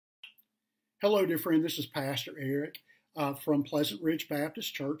Hello, dear friend. This is Pastor Eric from Pleasant Ridge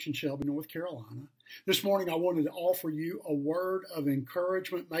Baptist Church in Shelby, North Carolina. This morning, I wanted to offer you a word of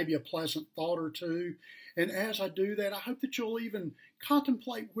encouragement, maybe a pleasant thought or two. And as I do that, I hope that you'll even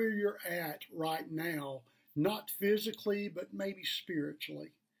contemplate where you're at right now, not physically, but maybe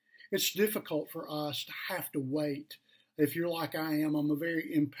spiritually. It's difficult for us to have to wait. If you're like I am, I'm a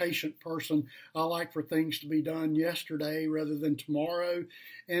very impatient person. I like for things to be done yesterday rather than tomorrow.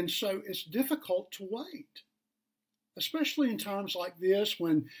 And so it's difficult to wait, especially in times like this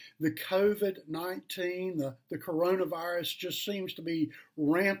when the COVID-19, the coronavirus just seems to be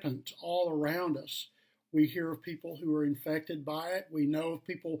rampant all around us. We hear of people who are infected by it. We know of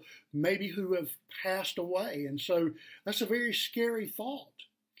people maybe who have passed away. And so that's a very scary thought.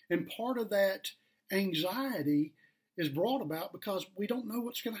 And part of that anxiety is brought about because we don't know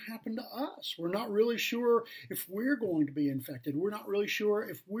what's going to happen to us. We're not really sure if we're going to be infected. We're not really sure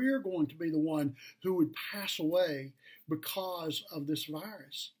if we're going to be the one who would pass away because of this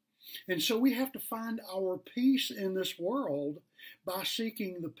virus. And so we have to find our peace in this world by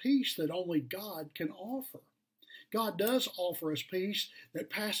seeking the peace that only God can offer. God does offer us peace that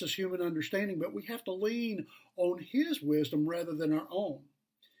passes human understanding, but we have to lean on His wisdom rather than our own.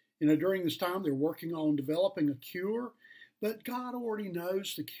 During this time, they're working on developing a cure, but God already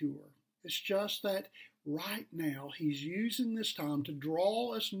knows the cure. It's just that right now, He's using this time to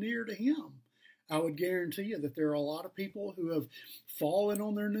draw us near to Him. I would guarantee you that there are a lot of people who have fallen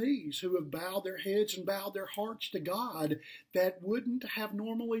on their knees, who have bowed their heads and bowed their hearts to God that wouldn't have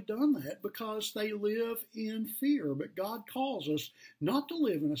normally done that because they live in fear. But God calls us not to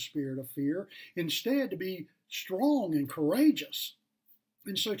live in a spirit of fear, instead to be strong and courageous.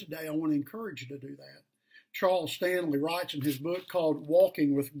 And so today I want to encourage you to do that. Charles Stanley writes in his book called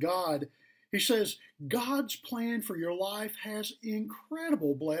Walking with God, he says, God's plan for your life has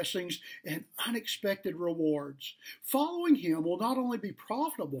incredible blessings and unexpected rewards. Following Him will not only be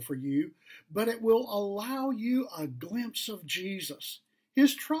profitable for you, but it will allow you a glimpse of Jesus,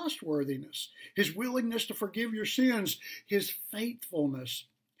 His trustworthiness, His willingness to forgive your sins, His faithfulness,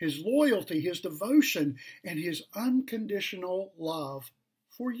 His loyalty, His devotion, and His unconditional love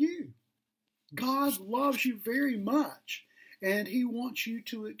for you. God loves you very much, and He wants you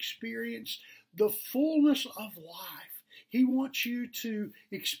to experience the fullness of life. He wants you to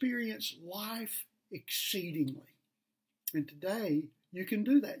experience life exceedingly. And today, you can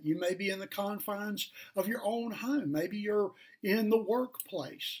do that. You may be in the confines of your own home. Maybe you're in the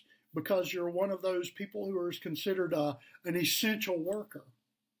workplace because you're one of those people who is considered an essential worker.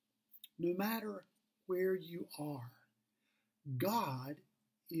 No matter where you are, God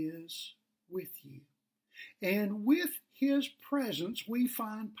is with you. And with His presence, we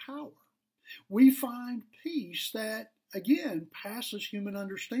find power. We find peace that, again, passes human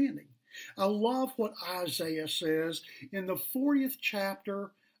understanding. I love what Isaiah says in the 40th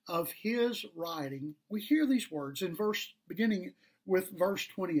chapter of his writing. We hear these words beginning with verse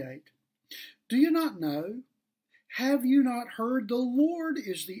 28. Do you not know? Have you not heard? The Lord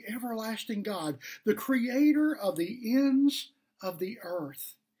is the everlasting God, the creator of the ends of the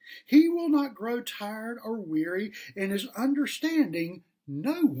earth. He will not grow tired or weary, and His understanding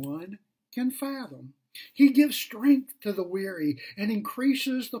no one can fathom. He gives strength to the weary and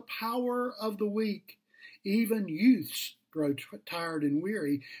increases the power of the weak. Even youths grow tired and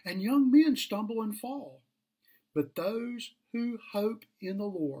weary, and young men stumble and fall. But those who hope in the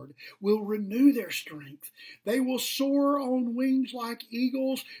Lord will renew their strength. They will soar on wings like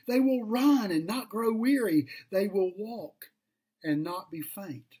eagles. They will run and not grow weary. They will walk and not be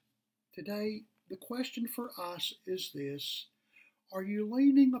faint. Today, the question for us is this: are you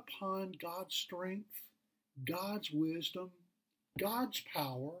leaning upon God's strength, God's wisdom, God's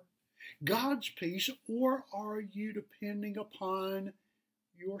power, God's peace, or are you depending upon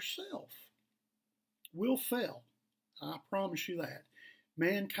yourself? We'll fail. I promise you that.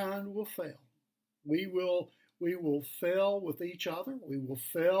 Mankind will fail. We will fail with each other. We will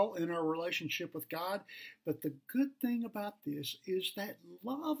fail in our relationship with God. But the good thing about this is that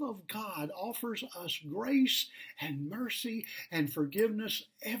love of God offers us grace and mercy and forgiveness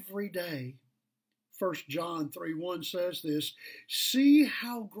every day. 1 John 3:1 says this, see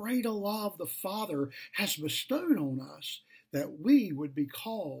how great a love the Father has bestowed on us, that we would be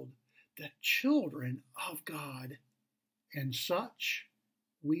called the children of God. And such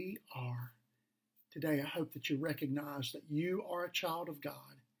we are. Today, I hope that you recognize that you are a child of God.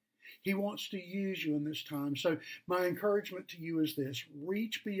 He wants to use you in this time. So my encouragement to you is this: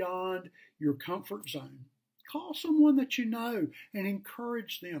 reach beyond your comfort zone. Call someone that you know and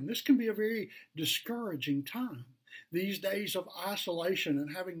encourage them. This can be a very discouraging time. These days of isolation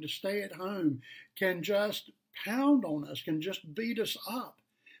and having to stay at home can just pound on us, can just beat us up.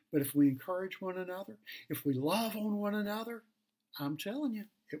 But if we encourage one another, if we love on one another, I'm telling you,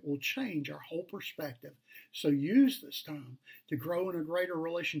 it will change our whole perspective. So use this time to grow in a greater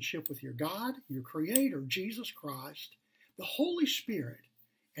relationship with your God, your Creator, Jesus Christ, the Holy Spirit,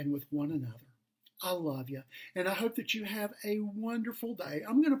 and with one another. I love you, and I hope that you have a wonderful day.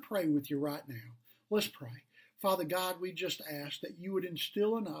 I'm going to pray with you right now. Let's pray. Father God, we just ask that you would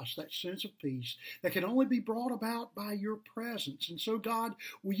instill in us that sense of peace that can only be brought about by your presence. And so, God,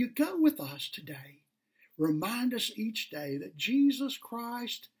 will you go with us today? Remind us each day that Jesus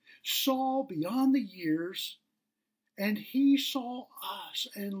Christ saw beyond the years, and he saw us,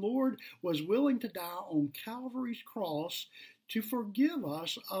 and Lord, was willing to die on Calvary's cross to forgive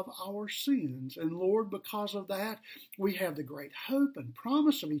us of our sins. And Lord, because of that, we have the great hope and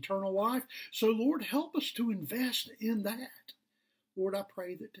promise of eternal life. So Lord, help us to invest in that. Lord, I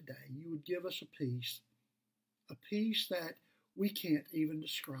pray that today you would give us a peace that we can't even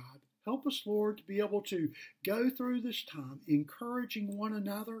describe. Help us, Lord, to be able to go through this time encouraging one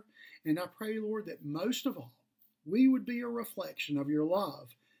another. And I pray, Lord, that most of all, we would be a reflection of your love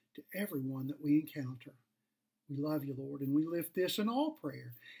to everyone that we encounter. We love you, Lord, and we lift this in all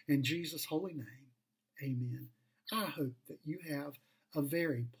prayer in Jesus' holy name. Amen. I hope that you have a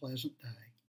very pleasant day.